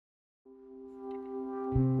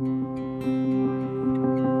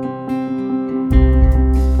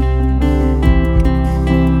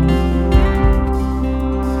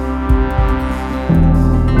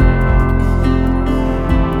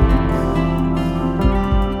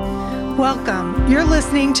You're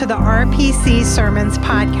listening to the RPC Sermons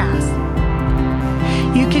Podcast.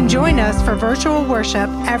 You can join us for virtual worship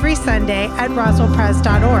every Sunday at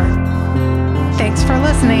roswellpress.org. Thanks for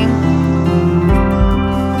listening.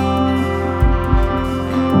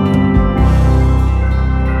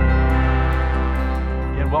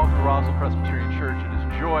 Again, welcome to Roswell Presbyterian Church. It is a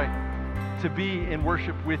joy to be in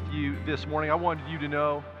worship with you this morning. I wanted you to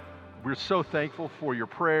know we're so thankful for your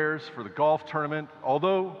prayers, for the golf tournament.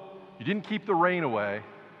 Although you didn't keep the rain away,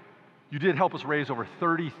 you did help us raise over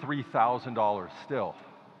 $33,000 still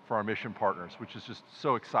for our mission partners, which is just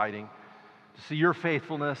so exciting to see your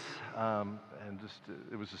faithfulness, and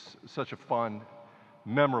it was just such a fun,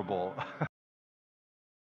 memorable.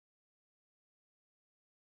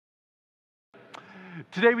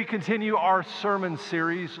 Today we continue our sermon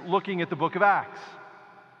series looking at the book of Acts.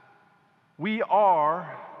 We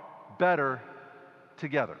are better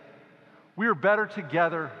together. We are better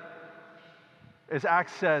together, as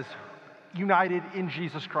Acts says, united in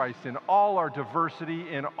Jesus Christ, in all our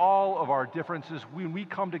diversity, in all of our differences. When we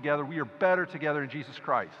come together, we are better together in Jesus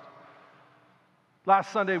Christ.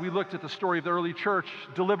 Last Sunday, we looked at the story of the early church,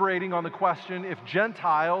 deliberating on the question if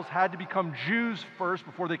Gentiles had to become Jews first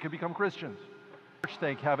before they could become Christians. The church,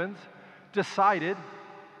 thank heavens, decided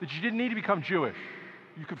that you didn't need to become Jewish.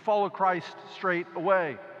 You could follow Christ straight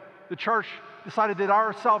away. The church decided that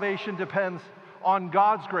our salvation depends on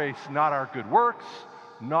God's grace, not our good works,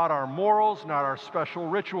 not our morals, not our special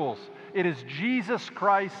rituals. It is Jesus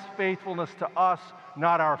Christ's faithfulness to us,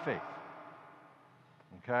 not our faith.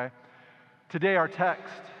 Okay? Today our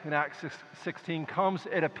text in Acts 16 comes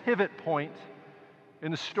at a pivot point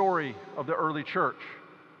in the story of the early church.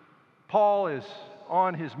 Paul is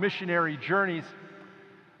on his missionary journeys,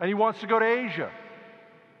 and he wants to go to Asia.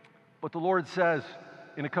 But the Lord says,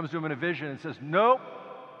 and it comes to him in a vision, and says, nope,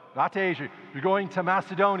 not to Asia. You're going to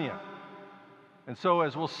Macedonia. And so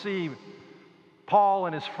as we'll see, Paul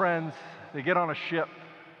and his friends, they get on a ship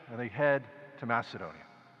and they head to Macedonia.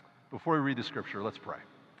 Before we read the scripture, let's pray.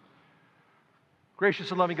 Gracious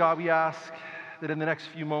and loving God, we ask that in the next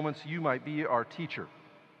few moments you might be our teacher.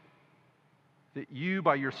 That you,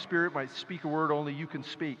 by your Spirit, might speak a word only you can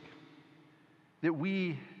speak. That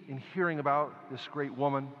we, in hearing about this great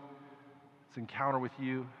woman, this encounter with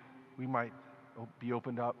you, we might be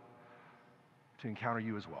opened up to encounter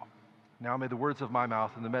you as well. Now may the words of my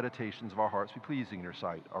mouth and the meditations of our hearts be pleasing in your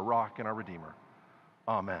sight, our rock and our redeemer.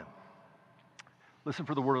 Amen. Listen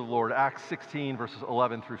for the word of the Lord, Acts 16, verses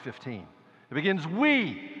 11 through 15. It begins,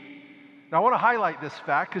 we. Now I want to highlight this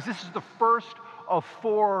fact because this is the first of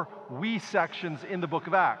 4 we sections in the book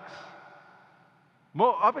of Acts.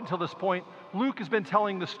 Up until this point, Luke has been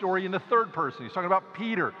telling the story in the third person. He's talking about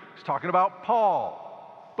Peter. He's talking about Paul.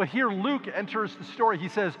 But here Luke enters the story. He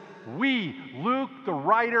says, we, Luke, the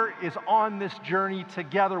writer, is on this journey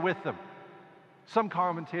together with them. Some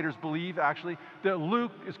commentators believe, actually, that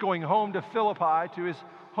Luke is going home to Philippi, to his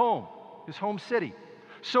home city.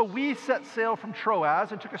 So we set sail from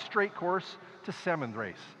Troas and took a straight course to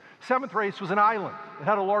Samothrace. Samothrace was an island. It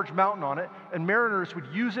had a large mountain on it, and mariners would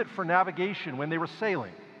use it for navigation when they were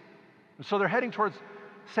sailing. And so they're heading towards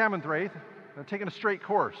Samothrace and taking a straight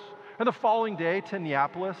course. And the following day to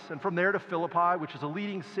Neapolis, and from there to Philippi, which is a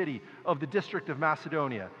leading city of the district of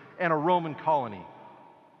Macedonia and a Roman colony.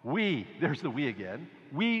 There's the we again,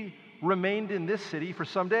 we remained in this city for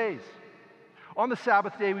some days. On the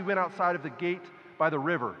Sabbath day, we went outside of the gate by the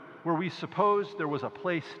river, where we supposed there was a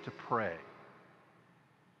place to pray.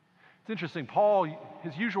 It's interesting, Paul,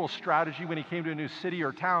 his usual strategy when he came to a new city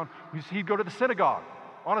or town was he'd go to the synagogue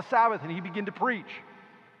on a Sabbath and he'd begin to preach.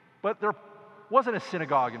 But there wasn't a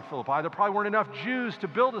synagogue in Philippi. There probably weren't enough Jews to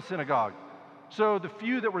build a synagogue. So the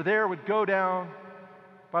few that were there would go down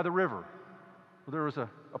by the river, where there was a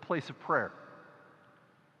place of prayer.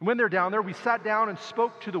 And when they're down there, we sat down and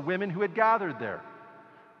spoke to the women who had gathered there.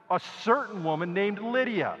 A certain woman named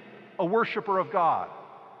Lydia, a worshiper of God.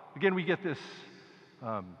 Again, we get this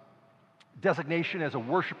designation as a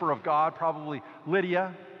worshiper of God. Probably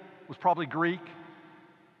Lydia was probably Greek.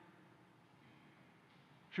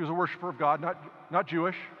 She was a worshiper of God, not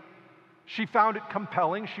Jewish. She found it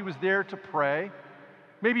compelling. She was there to pray.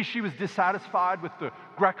 Maybe she was dissatisfied with the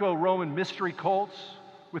Greco-Roman mystery cults,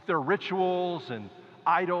 with their rituals and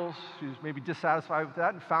idols. She was maybe dissatisfied with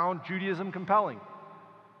that and found Judaism compelling.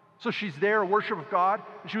 So she's there, a worshiper of God,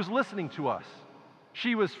 and she was listening to us.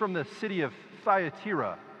 She was from the city of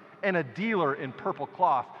Thyatira and a dealer in purple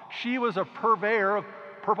cloth. She was a purveyor of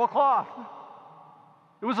purple cloth.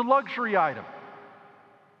 It was a luxury item.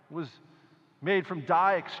 It was made from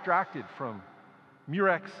dye extracted from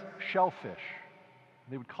Murex shellfish.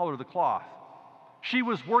 They would color the cloth. She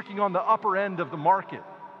was working on the upper end of the market.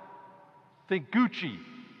 Think Gucci,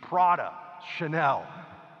 Prada, Chanel.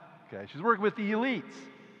 Okay, she's working with the elites.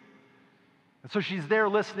 And so she's there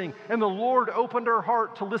listening, and the Lord opened her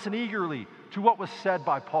heart to listen eagerly to what was said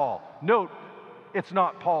by Paul. Note, it's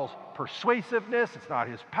not Paul's persuasiveness, it's not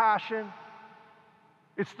his passion.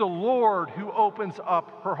 It's the Lord who opens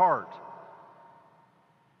up her heart.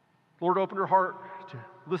 The Lord opened her heart to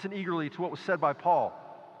listen eagerly to what was said by Paul.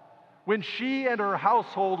 When she and her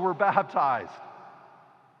household were baptized.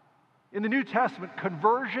 In the New Testament,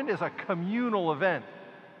 conversion is a communal event.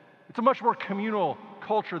 It's a much more communal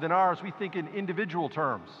culture than ours. We think in individual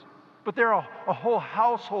terms. But there a whole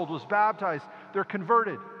household was baptized. They're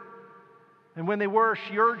converted. And when they were,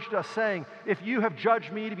 she urged us, saying, "If you have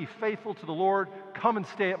judged me to be faithful to the Lord, come and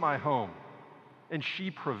stay at my home." And she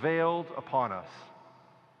prevailed upon us.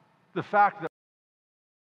 The fact that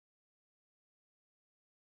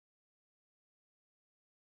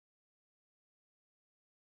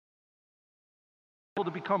to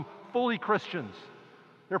become fully Christians.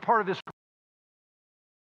 They're part of this.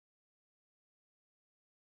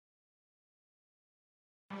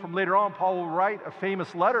 From later on, Paul will write a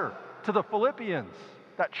famous letter to the Philippians,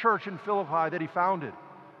 that church in Philippi that he founded.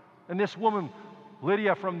 And this woman,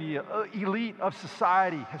 Lydia, from the elite of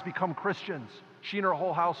society, has become Christians. She and her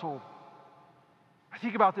whole household. I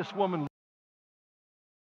think about this woman,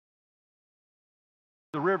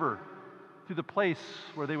 the river, to the place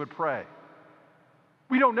where they would pray.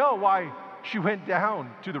 We don't know why she went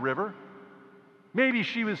down to the river. Maybe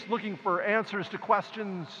she was looking for answers to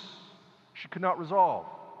questions she could not resolve.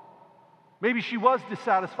 Maybe she was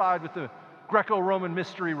dissatisfied with the Greco-Roman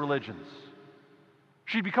mystery religions.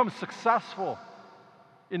 She'd become successful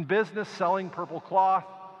in business selling purple cloth.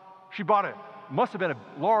 She must have been a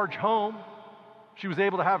large home. She was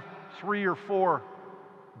able to have 3 or 4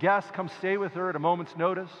 guests come stay with her at a moment's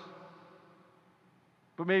notice.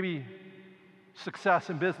 But maybe success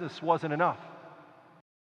in business wasn't enough.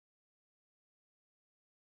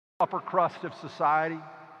 Upper crust of society,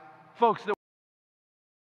 folks that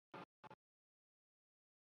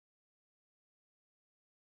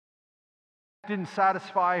didn't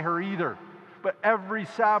satisfy her either. But every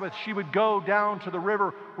Sabbath she would go down to the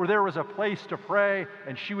river where there was a place to pray,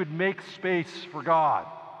 and she would make space for God.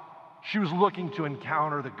 She was looking to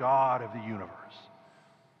encounter the God of the universe.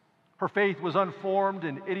 Her faith was unformed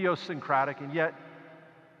and idiosyncratic, and yet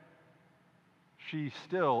she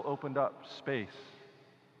still opened up space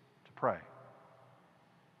to pray.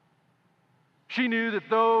 She knew that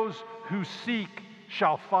those who seek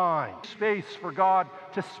shall find space for God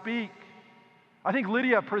to speak. I think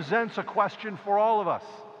Lydia presents a question for all of us.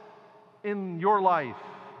 In your life,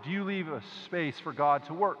 do you leave a space for God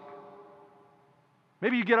to work?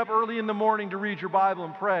 Maybe you get up early in the morning to read your Bible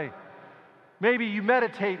and pray. Maybe you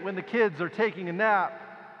meditate when the kids are taking a nap.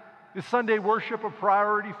 Is Sunday worship a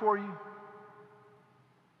priority for you?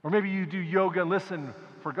 Or maybe you do yoga and listen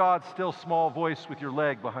for God's still small voice with your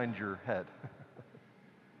leg behind your head.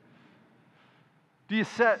 Do you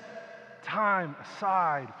set time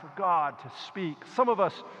aside for God to speak? Some of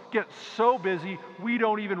us get so busy we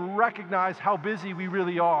don't even recognize how busy we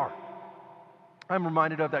really are. I'm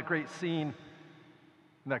reminded of that great scene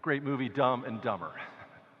in that great movie, Dumb and Dumber.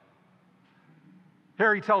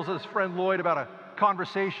 Harry tells his friend Lloyd about a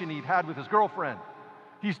conversation he'd had with his girlfriend.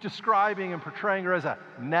 He's describing and portraying her as a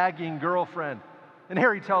nagging girlfriend. And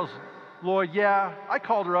Harry tells Lloyd, "Yeah, I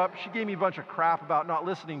called her up. She gave me a bunch of crap about not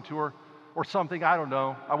listening to her or something. I don't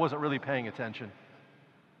know. I wasn't really paying attention."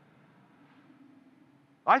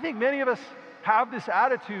 I think many of us have this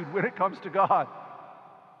attitude when it comes to God.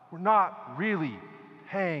 We're not really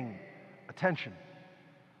paying attention.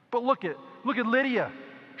 But look at Lydia.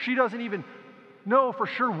 She doesn't even know for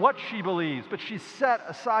sure what she believes, but she set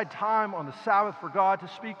aside time on the Sabbath for God to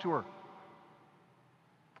speak to her.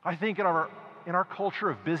 I think in our culture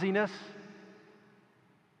of busyness,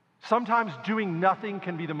 sometimes doing nothing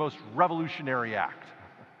can be the most revolutionary act.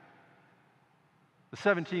 The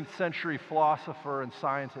 17th century philosopher and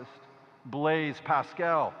scientist Blaise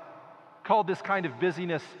Pascal called this kind of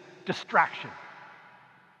busyness distraction.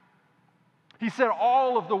 He said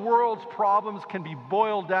all of the world's problems can be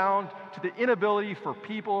boiled down to the inability for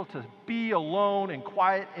people to be alone and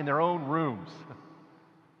quiet in their own rooms.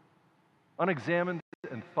 Unexamined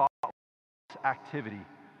and thoughtless activity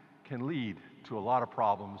can lead to a lot of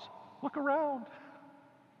problems. Look around.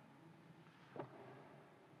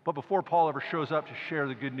 But before Paul ever shows up to share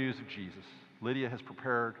the good news of Jesus, Lydia has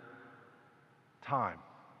prepared time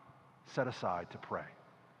set aside to pray.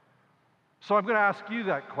 So I'm going to ask you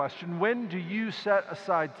that question. When do you set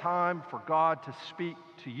aside time for God to speak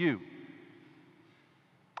to you?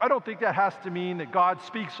 I don't think that has to mean that God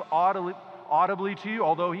speaks audibly to you,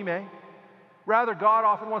 although he may. Rather, God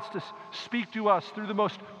often wants to speak to us through the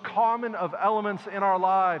most common of elements in our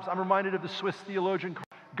lives. I'm reminded of the Swiss theologian.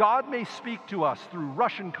 God may speak to us through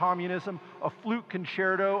Russian communism, a flute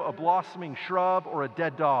concerto, a blossoming shrub, or a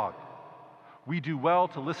dead dog. We do well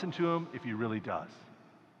to listen to him if he really does.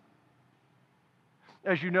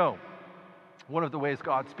 As you know, one of the ways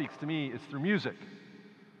God speaks to me is through music.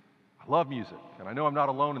 I love music, and I know I'm not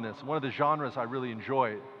alone in this. One of the genres I really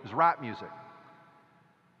enjoy is rap music.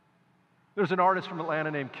 There's an artist from Atlanta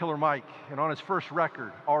named Killer Mike, and on his first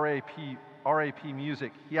record, R.A.P.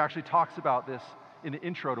 Music, he actually talks about this in the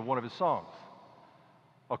intro to one of his songs.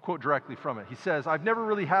 I'll quote directly from it. He says, "I've never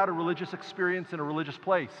really had a religious experience in a religious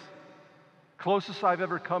place. Closest I've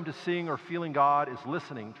ever come to seeing or feeling God is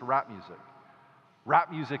listening to rap music.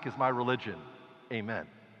 Rap music is my religion. Amen."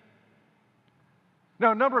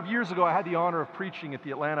 Now, a number of years ago, I had the honor of preaching at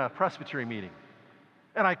the Atlanta Presbytery meeting,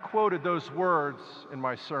 and I quoted those words in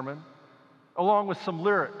my sermon, along with some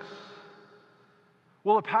lyrics.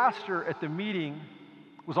 Well, a pastor at the meeting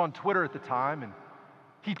was on Twitter at the time, and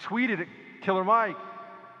he tweeted at Killer Mike,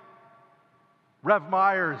 "Rev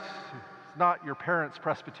Myers is not your parents'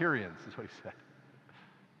 Presbyterians," is what he said.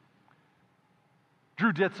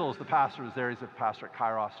 Drew Ditzel is the pastor who's there. He's a pastor at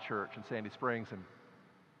Kairos Church in Sandy Springs, and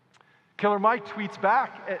Killer Mike tweets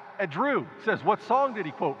back at Drew, says, "What song did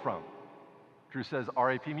he quote from?" Drew says,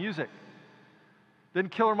 R.A.P. Music. Then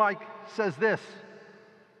Killer Mike says this,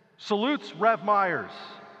 "Salutes Rev Myers.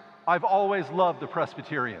 I've always loved the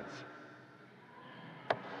Presbyterians."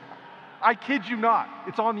 I kid you not.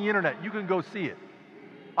 It's on the internet. You can go see it.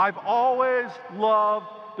 "I've always loved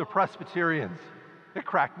the Presbyterians." It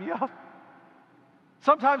cracked me up.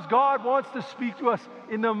 Sometimes God wants to speak to us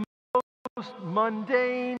in the most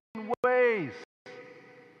mundane ways.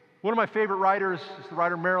 One of my favorite writers is the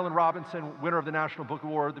writer Marilynne Robinson, winner of the National Book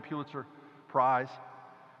Award, the Pulitzer Prize.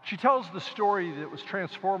 She tells the story that was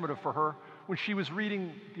transformative for her when she was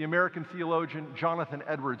reading the American theologian Jonathan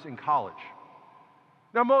Edwards in college.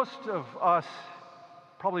 Now, most of us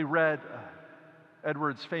probably read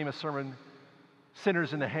Edwards' famous sermon,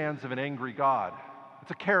 "Sinners in the Hands of an Angry God."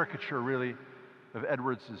 It's a caricature, really, of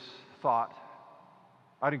Edwards' thought.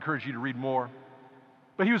 I'd encourage you to read more.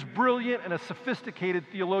 But he was brilliant and a sophisticated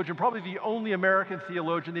theologian, probably the only American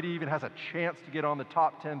theologian that even has a chance to get on the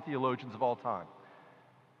top 10 theologians of all time.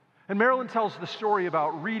 And Marilynne tells the story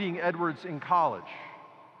about reading Edwards in college,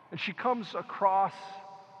 and she comes across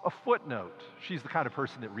a footnote. She's the kind of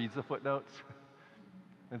person that reads the footnotes.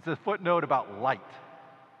 It's a footnote about light.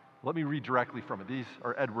 Let me read directly from it. These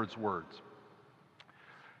are Edwards' words.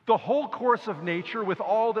 "The whole course of nature, with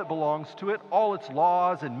all that belongs to it, all its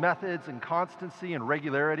laws and methods and constancy and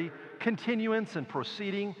regularity, continuance and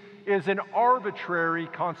proceeding, is an arbitrary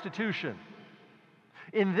constitution.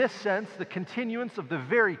 In this sense, the continuance of the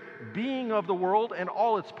very being of the world and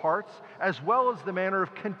all its parts, as well as the manner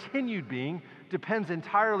of continued being, depends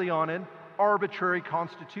entirely on an arbitrary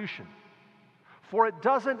constitution. For it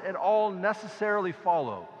doesn't at all necessarily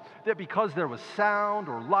follow that because there was sound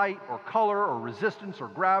or light or color or resistance or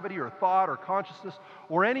gravity or thought or consciousness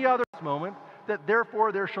or any other moment, that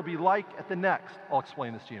therefore there shall be like at the next." I'll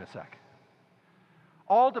explain this to you in a sec.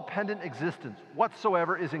 "All dependent existence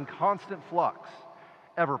whatsoever is in constant flux,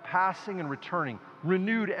 ever passing and returning,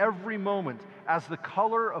 renewed every moment, as the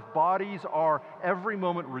color of bodies are every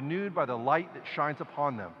moment renewed by the light that shines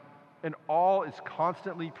upon them. And all is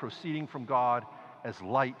constantly proceeding from God as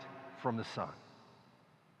light from the sun."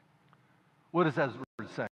 What is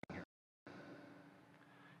Edwards saying here?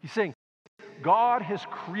 He's saying God has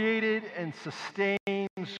created and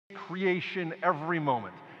sustains creation every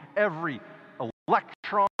moment. Every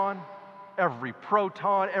electron, every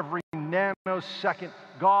proton, every nanosecond,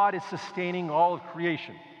 God is sustaining all of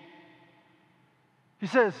creation. He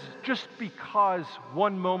says, just because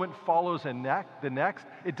one moment follows the next,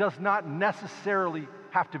 it does not necessarily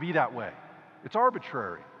have to be that way. It's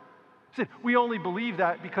arbitrary. He said, we only believe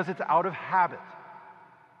that because it's out of habit.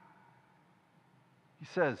 He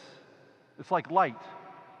says, it's like light.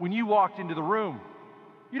 When you walked into the room,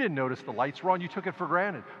 you didn't notice the lights were on, you took it for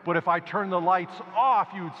granted. But if I turn the lights off,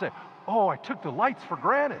 you would say, oh, I took the lights for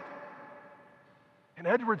granted. And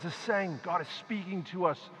Edwards is saying God is speaking to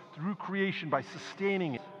us through creation by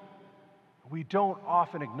sustaining it. We don't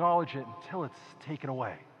often acknowledge it until it's taken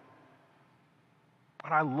away.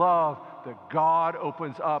 And I love that God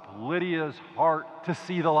opens up Lydia's heart to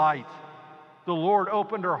see the light. The Lord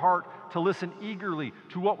opened her heart to listen eagerly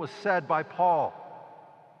to what was said by Paul.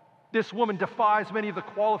 This woman defies many of the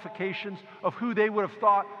qualifications of who they would have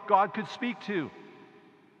thought God could speak to.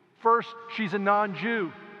 First, she's a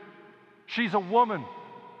non-Jew. She's a woman.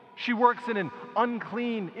 She works in an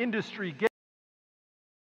unclean industry.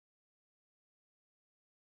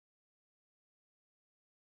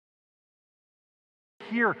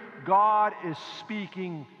 Here, God is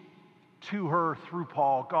speaking to her through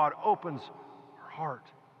Paul. God opens her heart.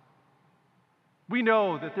 We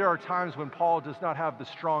know that there are times when Paul does not have the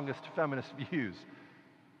strongest feminist views.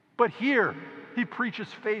 But here, he preaches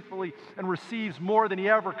faithfully and receives more than he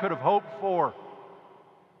ever could have hoped for,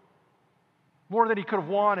 more than he could have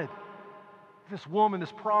wanted. This woman,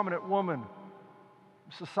 this prominent woman,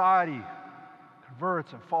 society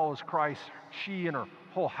converts and follows Christ. She and her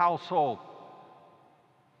whole household.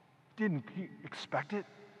 Didn't expect it.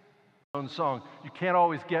 Own song, you can't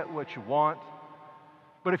always get what you want,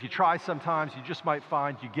 but if you try sometimes, you just might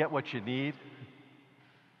find you get what you need.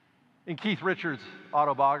 In Keith Richards'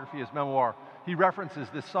 autobiography, his memoir, he references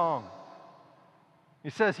this song. He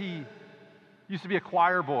says he used to be a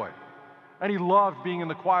choir boy, and he loved being in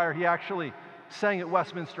the choir. He actually sang at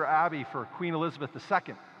Westminster Abbey for Queen Elizabeth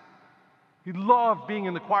II. He loved being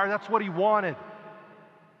in the choir. That's what he wanted.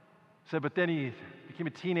 He said, but then he became a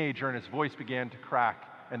teenager, and his voice began to crack,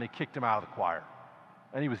 and they kicked him out of the choir,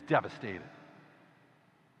 and he was devastated.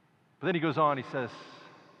 But then he goes on, he says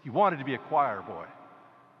he wanted to be a choir boy,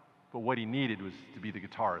 but what he needed was to be the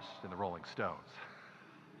guitarist in the Rolling Stones.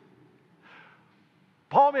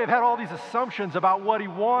 Paul may have had all these assumptions about what he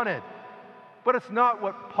wanted, but it's not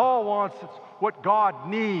what Paul wants, it's what God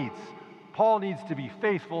needs. Paul needs to be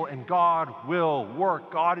faithful, and God will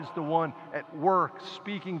work. God is the one at work,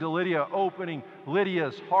 speaking to Lydia, opening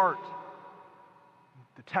Lydia's heart.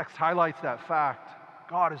 The text highlights that fact.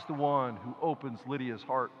 God is the one who opens Lydia's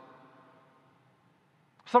heart.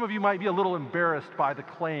 Some of you might be a little embarrassed by the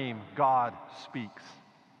claim, God speaks.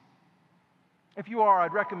 If you are,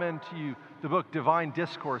 I'd recommend to you the book Divine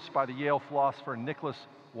Discourse by the Yale philosopher Nicholas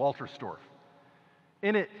Walterstorff.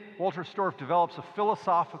 In it, Walterstorff develops a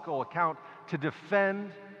philosophical account to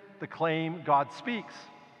defend the claim God speaks.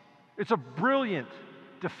 It's a brilliant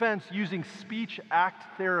defense using speech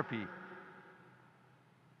act theory,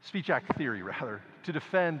 to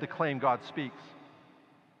defend the claim God speaks.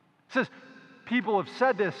 It says, people have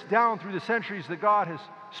said this down through the centuries that God has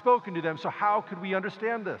spoken to them, so how could we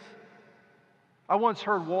understand this? I once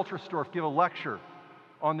heard Walterstorff give a lecture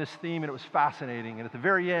on this theme, and it was fascinating. And at the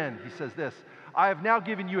very end, he says this, I have now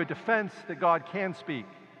given you a defense that God can speak.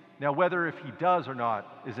 Now, whether if he does or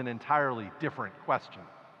not is an entirely different question.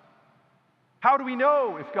 How do we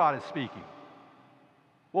know if God is speaking?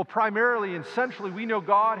 Well, primarily and centrally, we know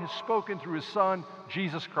God has spoken through his Son,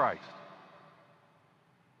 Jesus Christ.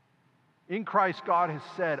 In Christ, God has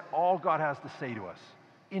said all God has to say to us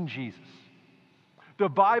in Jesus. The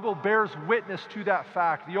Bible bears witness to that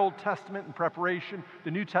fact, the Old Testament in preparation,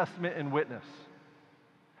 the New Testament in witness.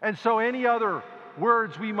 And so any other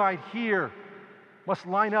words we might hear must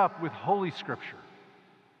line up with Holy Scripture.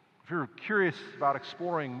 If you're curious about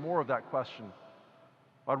exploring more of that question,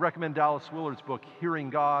 I'd recommend Dallas Willard's book, Hearing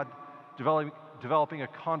God, Developing a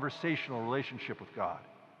Conversational Relationship with God.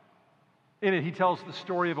 In it, he tells the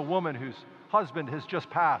story of a woman whose husband has just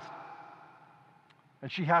passed,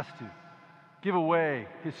 and she has to give away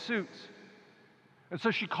his suits. And so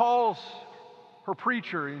she calls her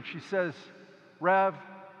preacher, and she says, Rev,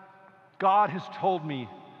 God has told me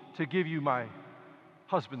to give you my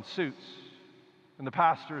husband's suits. And the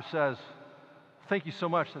pastor says, thank you so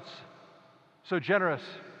much. That's so generous.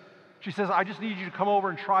 She says, I just need you to come over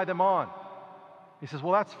and try them on. He says,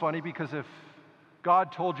 well, that's funny because if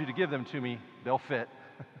God told you to give them to me, they'll fit.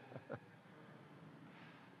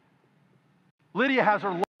 Lydia has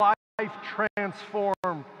her life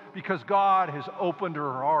transformed because God has opened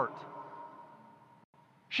her heart.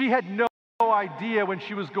 She had no idea when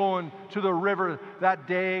she was going to the river that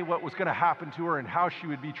day what was going to happen to her and how she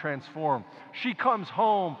would be transformed. She comes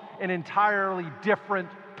home an entirely different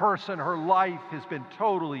person. Her life has been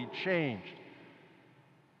totally changed.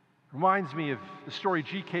 Reminds me of the story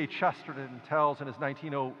G.K. Chesterton tells in his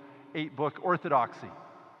 1908 book, Orthodoxy.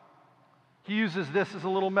 He uses this as a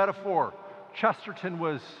little metaphor. Chesterton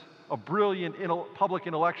was a brilliant public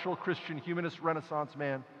intellectual, Christian humanist Renaissance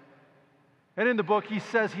man. And in the book, he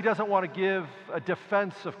says he doesn't want to give a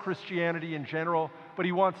defense of Christianity in general, but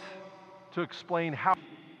he wants to explain how. And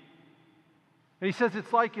he says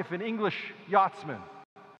it's like if an English yachtsman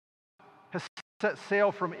has set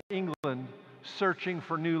sail from England searching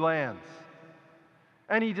for new lands,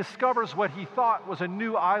 and he discovers what he thought was a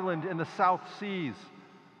new island in the South Seas,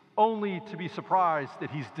 only to be surprised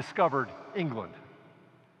that he's discovered England.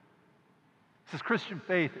 He says Christian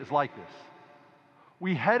faith is like this.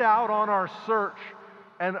 We head out on our search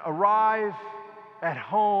and arrive at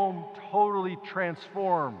home totally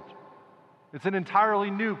transformed. It's an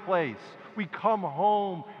entirely new place. We come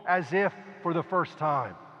home as if for the first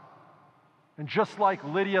time. And just like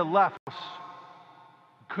Lydia left,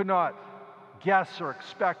 could not guess or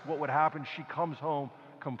expect what would happen, she comes home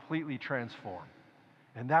completely transformed.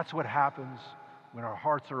 And that's what happens when our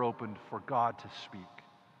hearts are opened for God to speak.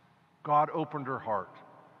 God opened her heart,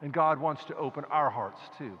 and God wants to open our hearts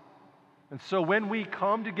too. And so when we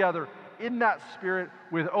come together in that spirit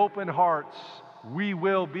with open hearts, we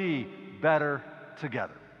will be better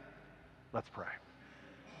together. Let's pray.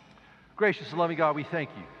 Gracious and loving God, we thank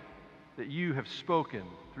you that you have spoken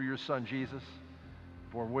through your Son Jesus,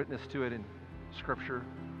 borne witness to it in Scripture.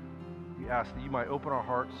 We ask that you might open our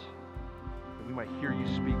hearts, that we might hear you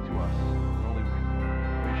speak to us, and only we can.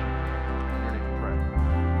 Praise you. In your name we pray.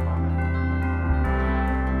 Amen.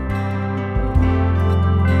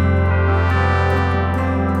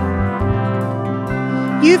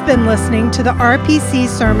 You've been listening to the RPC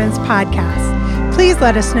Sermons podcast. Please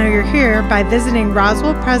let us know you're here by visiting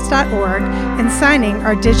roswellpres.org and signing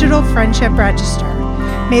our digital friendship register.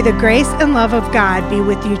 May the grace and love of God be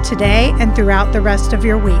with you today and throughout the rest of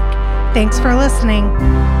your week. Thanks for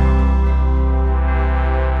listening.